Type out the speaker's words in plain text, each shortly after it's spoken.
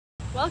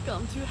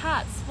Welcome to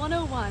Hats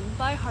 101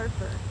 by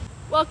Harper.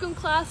 Welcome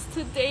class.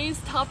 Today's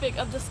topic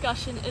of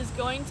discussion is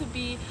going to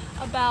be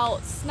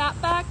about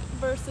snapback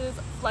versus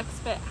flex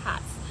fit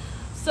hats.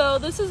 So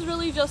this is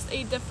really just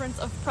a difference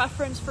of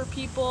preference for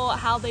people,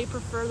 how they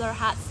prefer their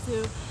hats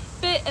to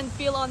fit and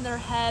feel on their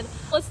head.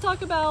 Let's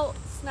talk about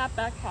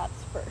snapback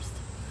hats first.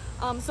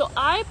 So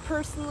I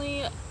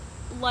personally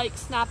like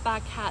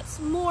snapback hats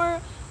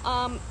more,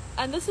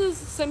 and this is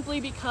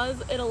simply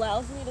because it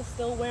allows me to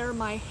still wear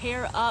my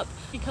hair up,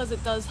 because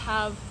it does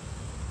have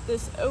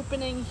this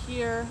opening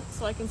here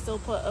so I can still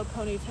put a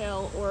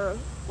ponytail, or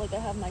like I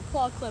have my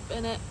claw clip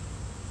in it.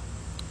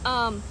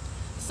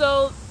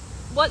 So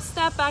what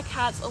snapback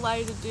hats allow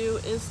you to do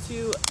is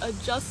to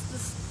adjust the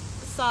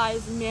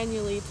size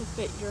manually to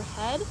fit your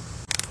head.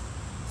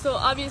 So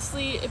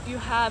obviously if you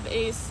have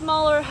a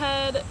smaller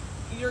head,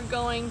 you're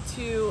going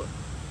to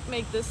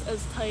make this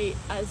as tight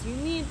as you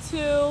need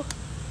to,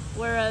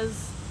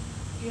 whereas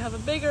if you have a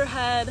bigger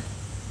head,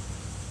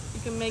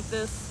 you can make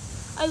this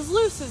as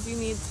loose as you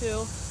need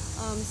to,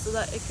 so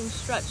that it can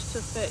stretch to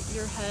fit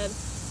your head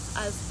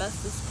as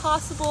best as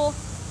possible.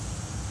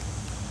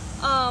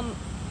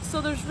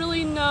 So there's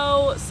really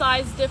no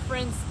size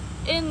difference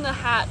in the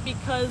hat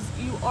because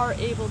you are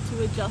able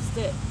to adjust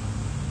it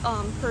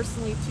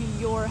personally to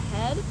your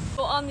head.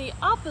 So on the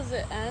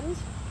opposite end,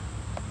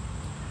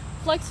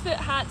 flex fit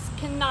hats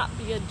cannot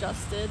be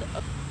adjusted,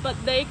 but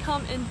they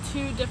come in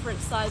two different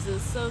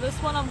sizes. So this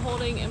one I'm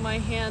holding in my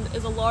hand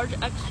is a large,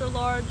 extra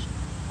large,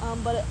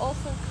 but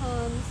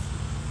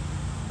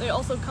they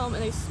also come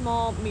in a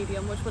small,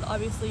 medium, which would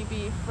obviously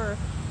be for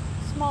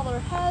smaller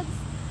heads.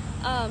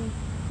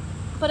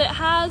 But it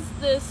has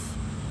this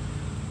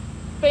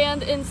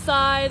band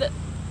inside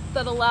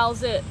that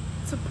allows it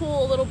to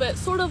pull a little bit,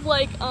 sort of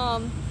like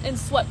in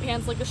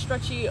sweatpants, like a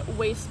stretchy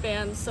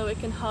waistband, so it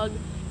can hug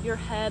your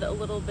head a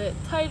little bit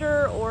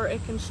tighter, or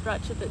it can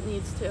stretch if it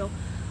needs to.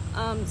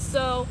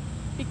 So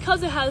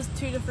because it has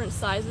two different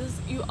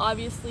sizes, you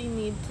obviously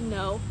need to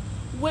know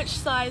which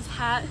size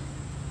hat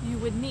you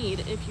would need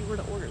if you were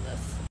to order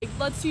this.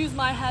 Let's use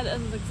my head as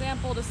an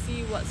example to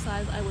see what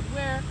size I would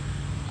wear.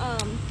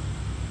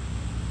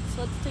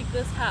 So let's take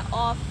this hat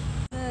off.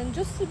 And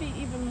just to be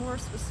even more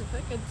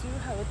specific, I do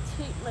have a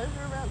tape measure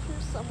around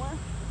here somewhere.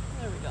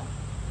 There we go.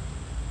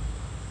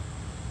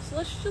 So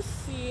let's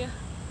just see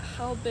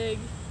how big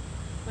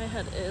my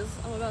head is.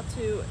 I'm about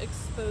to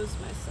expose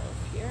myself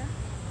here.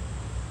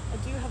 I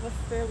do have a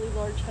fairly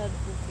large head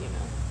for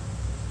female.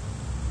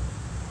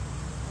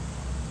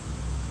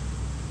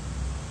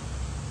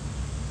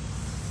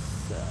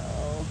 So,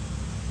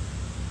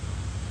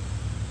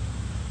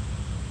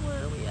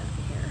 where are we at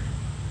here?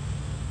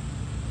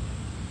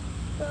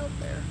 About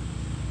there.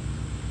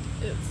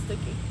 It's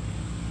sticky.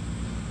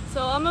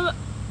 So I'm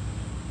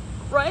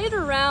right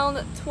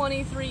around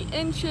 23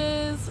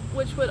 inches,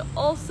 which would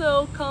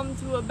also come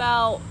to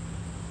about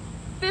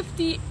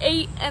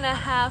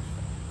 58.5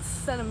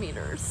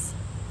 centimeters.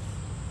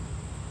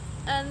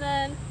 And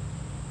then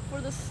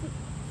for the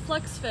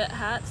flex fit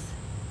hats,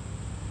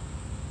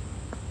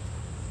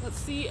 let's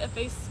see if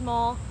a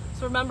small,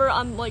 so remember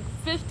I'm like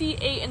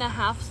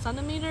 58.5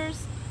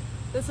 centimeters.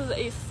 This is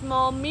a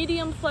small,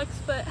 medium flex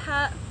fit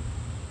hat.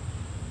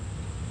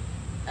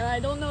 And I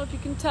don't know if you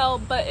can tell,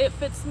 but it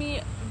fits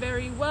me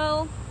very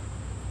well.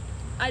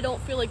 I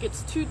don't feel like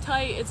it's too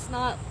tight. It's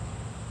not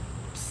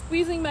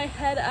squeezing my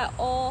head at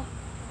all.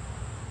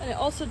 And it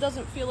also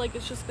doesn't feel like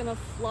it's just gonna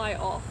fly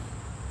off.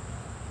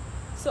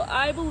 So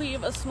I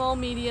believe a small,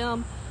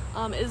 medium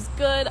is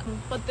good,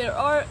 but there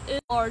is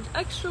large,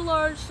 extra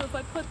large. So if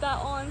I put that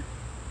on,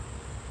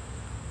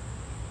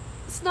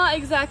 it's not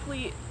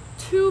exactly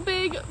too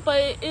big,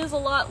 but it is a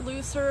lot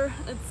looser.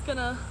 It's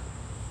gonna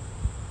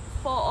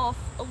fall off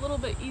a little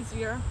bit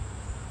easier,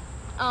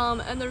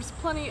 and there's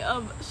plenty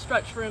of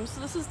stretch room, so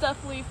this is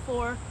definitely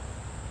for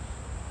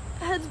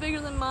heads bigger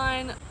than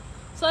mine.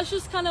 So that's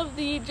just kind of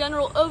the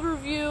general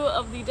overview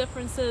of the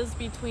differences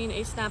between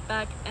a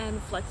snapback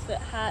and flex fit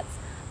hats.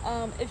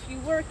 If you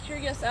were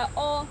curious at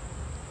all,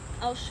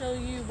 I'll show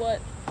you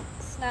what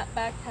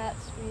snapback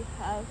hats we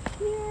have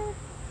here.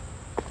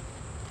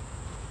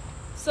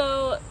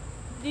 So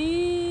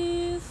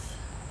these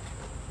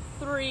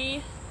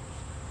three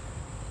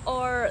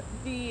are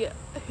the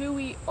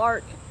Hooey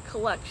Arc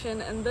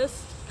collection, and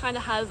this kind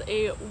of has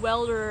a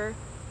welder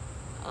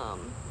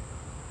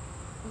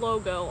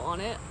logo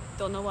on it.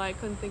 Don't know why I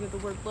couldn't think of the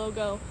word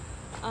logo,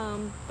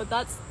 but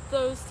that's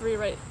those three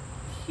right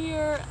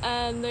here,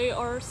 and they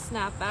are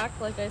snapback,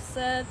 like I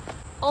said.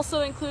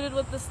 Also included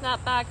with the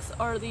snapbacks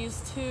are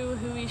these two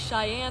Hooey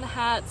Cheyenne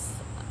hats.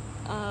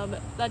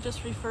 That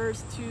just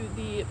refers to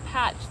the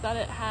patch that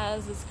it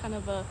has. It's kind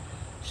of a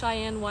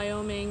Cheyenne,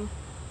 Wyoming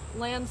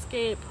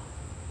landscape.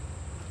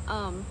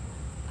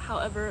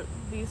 However,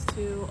 these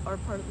two are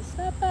part of the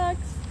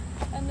snapbacks.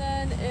 And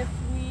then if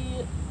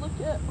we look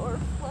at our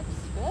flex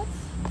fits,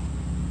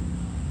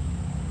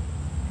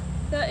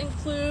 that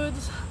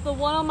includes the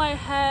one on my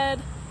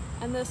head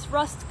and this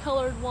rust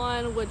colored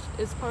one, which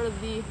is part of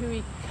the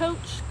Hooey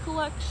Coach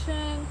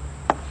collection.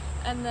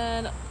 And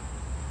then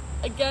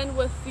Again,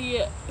 with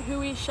the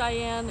Hooey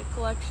Cheyenne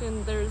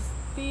collection, there's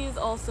these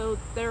also,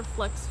 they're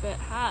flex fit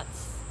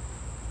hats.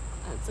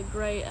 It's a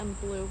gray and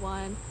blue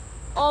one.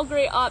 All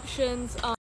great options.